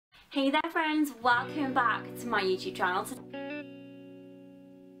Hey there friends, welcome back to my YouTube channel.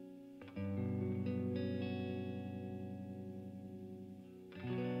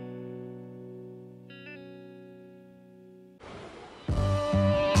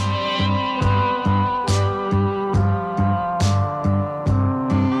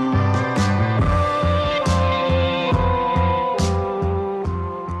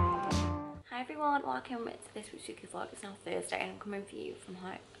 Hi everyone, welcome to this week's weekly vlog. It's now Thursday and I'm coming to you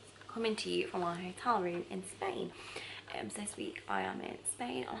from our hotel room in Spain. So this week I am in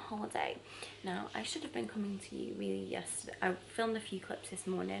Spain on holiday. Now I should have been coming to you really yesterday. I filmed a few clips this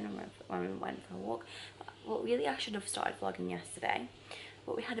morning when we went for a walk. Well, really I should have started vlogging yesterday,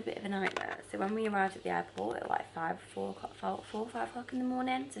 but we had a bit of a nightmare. So when we arrived at the airport at like 4 or 5 o'clock in the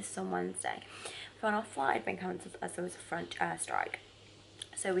morning, so this is on Wednesday, we found our flight had been cancelled as there was a French airstrike.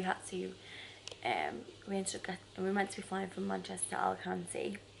 So we had to, we were meant to be flying from Manchester to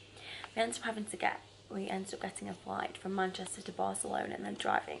Alicante. We ended up getting a flight from Manchester to Barcelona and then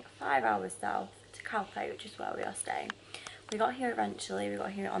driving 5 hours south to Calpe, which is where we are staying. We got here eventually, we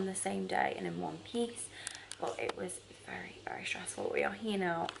got here on the same day and in one piece, but it was very, very stressful. We are here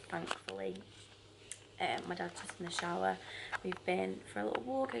now, thankfully. My dad's just in the shower. We've been for a little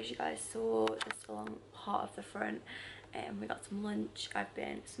walk, as you guys saw, just along part of the front. We got some lunch. I've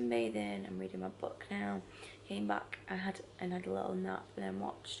been sunbathing and reading my book now. Came back, I had a little nap and then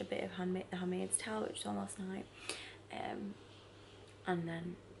watched a bit of The Handmaid's Tale, which was on last night. And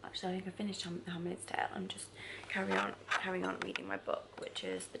then actually I think I finished The Handmaid's Tale. I'm just carrying on reading my book, which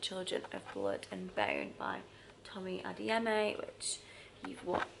is The Children of Blood and Bone by Tommy Adeyemi, which you've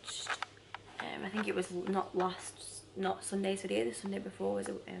watched. I think it was not Sunday's video, the Sunday before was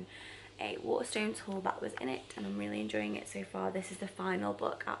a Waterstones haul that was in it, and I'm really enjoying it so far. This is the final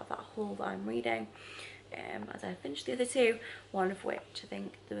book out of that haul that I'm reading, as I finished the other two, one of which I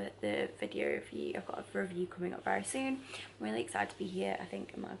think the video review, I've got a review coming up very soon. I'm really excited to be here. I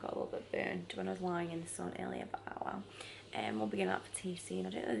think I might have got a little bit burned when I was lying in the sun earlier, but oh well. We'll be going out for tea soon. I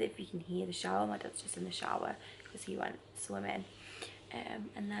don't know if you can hear the shower. My dad's just in the shower because he went swimming.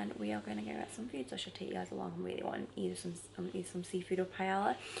 And then we are going to go get some food, so I should take you guys along. I really want either some seafood or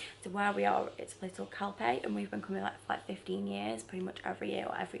paella. So where we are, it's a place called Calpe, and we've been coming for like 15 years, pretty much every year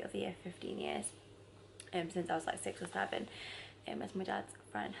or every other year, 15 years, since I was like 6 or 7. As my dad's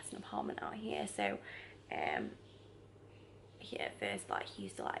friend has an apartment out here, so he at first he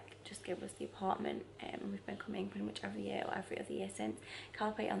used to just give us the apartment, and we've been coming pretty much every year or every other year since.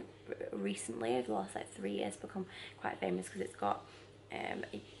 Calpe recently, over the last 3 years, become quite famous because it's got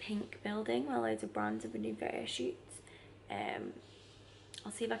a pink building where loads of brands have been doing photo shoots.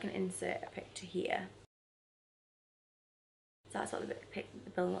 I'll see if I can insert a picture here. So that's what the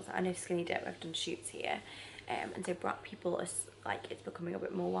building looks like. I know Skinny Dip have done shoots here, and so people are it's becoming a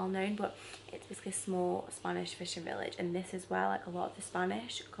bit more well known, but it's basically a small Spanish fishing village, and this is where a lot of the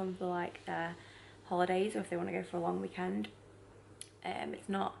Spanish come for their holidays or if they want to go for a long weekend. It's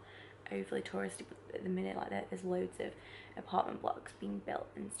not overly touristy, but at the minute there's loads of apartment blocks being built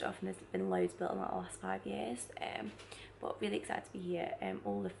and stuff, and there's been loads built in the last 5 years. But really excited to be here.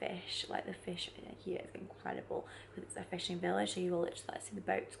 All the fish, the fish here is incredible because it's a fishing village, so you will literally see the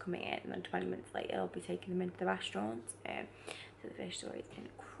boats coming in, and then 20 minutes later I'll be taking them into the restaurants. So the fish story is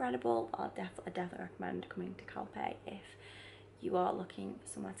incredible. I definitely recommend coming to Calpe if you are looking for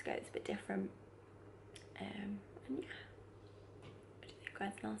somewhere to go that's a bit different. And yeah, I don't think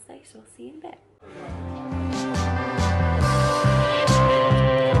anything else to say, so I'll see you in a bit.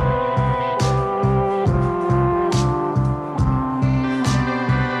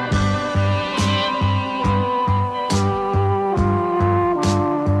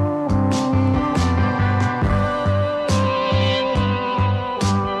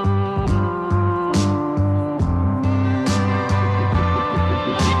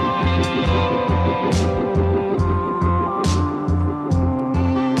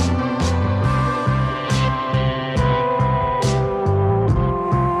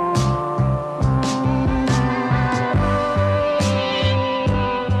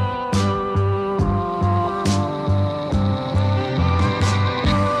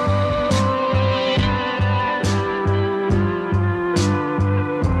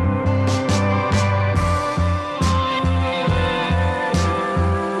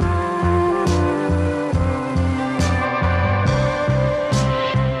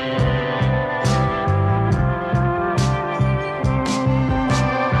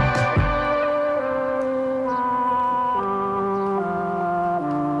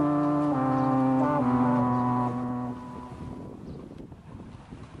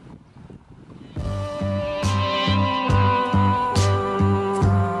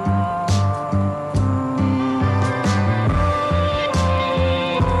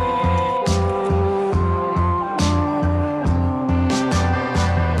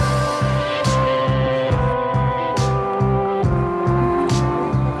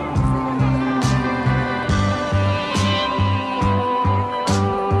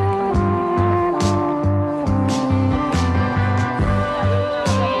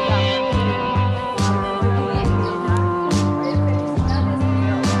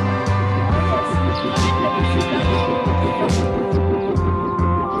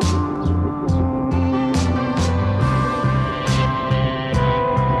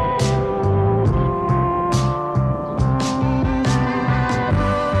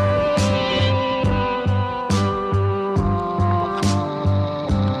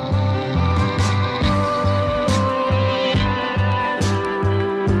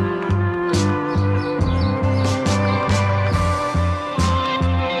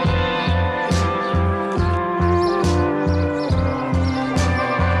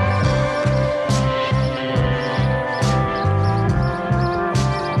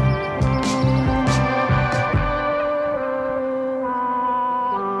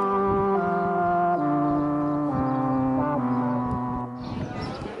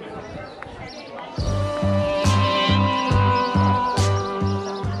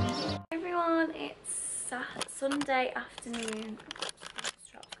 Sunday afternoon.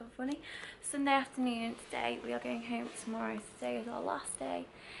 Straps go funny. Sunday afternoon today. We are going home tomorrow. Today is our last day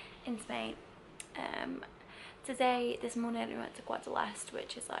in Spain. This morning we went to Guadalest,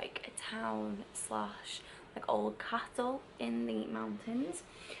 which is like a town slash like old castle in the mountains,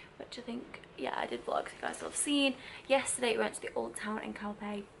 which I think, yeah, I did vlog, so you guys will have seen. Yesterday we went to the old town in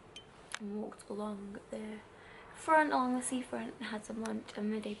Calpe and walked along the seafront and had some lunch,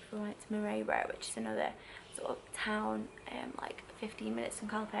 and the day before we went to Moreira, which is another sort of town like 15 minutes from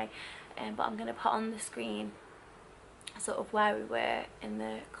Calpe. But I'm going to put on the screen sort of where we were in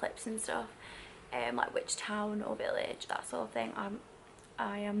the clips and stuff, like which town or village, that sort of thing.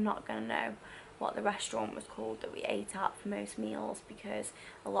 I am not going to know what the restaurant was called that we ate at for most meals, because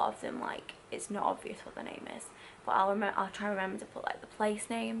a lot of them, like, it's not obvious what the name is. But I'll try and remember to put like the place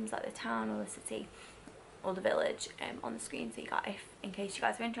names, like the town or the city or the village on the screen, so you guys, in case you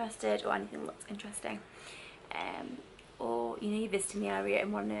guys are interested or anything looks interesting, or you know, you're visiting the area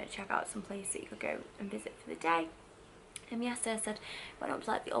and want to check out some place that you could go and visit for the day. Yesterday I said went up to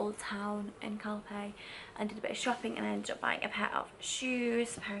like the old town in Calpe and did a bit of shopping, and I ended up buying a pair of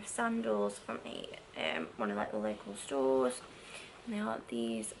shoes, a pair of sandals from one of like the local stores. And they are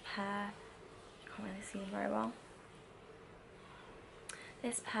these pair, I can't really see them very well.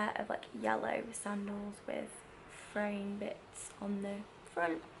 This pair of like yellow sandals with fraying bits on the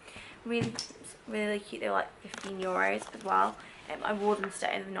front. Really, really cute. They were like €15 as well. I wore them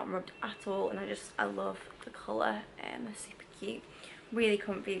today and they're not rubbed at all, and I love the colour. They're super cute, really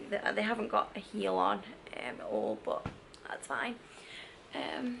comfy. They haven't got a heel on at all, but that's fine.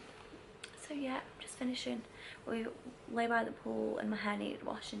 So yeah, just finishing. We lay by the pool and my hair needed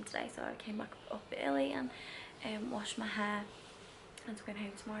washing today, so I came back up a bit early and washed my hair. And so I'm going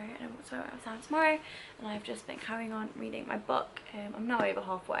home tomorrow, and I'm so out of town tomorrow, and I've just been carrying on reading my book. I'm now over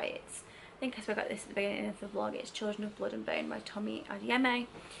halfway. I think I spoke about this at the beginning of the vlog. It's Children of Blood and Bone by Tommy Adeyemi.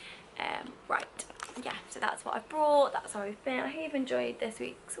 Right, yeah, so that's what I've brought, that's how we've been. I hope you've enjoyed this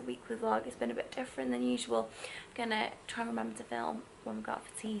week's weekly vlog. It's been a bit different than usual. I'm gonna try and remember to film when we go out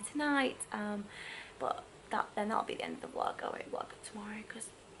for tea tonight, but that'll be the end of the vlog. I won't vlog tomorrow because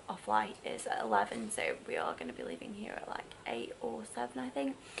our flight is at 11, so we are going to be leaving here at like 8 or 7, I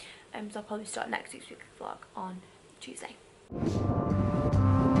think. So I'll probably start next week's weekly vlog on Tuesday.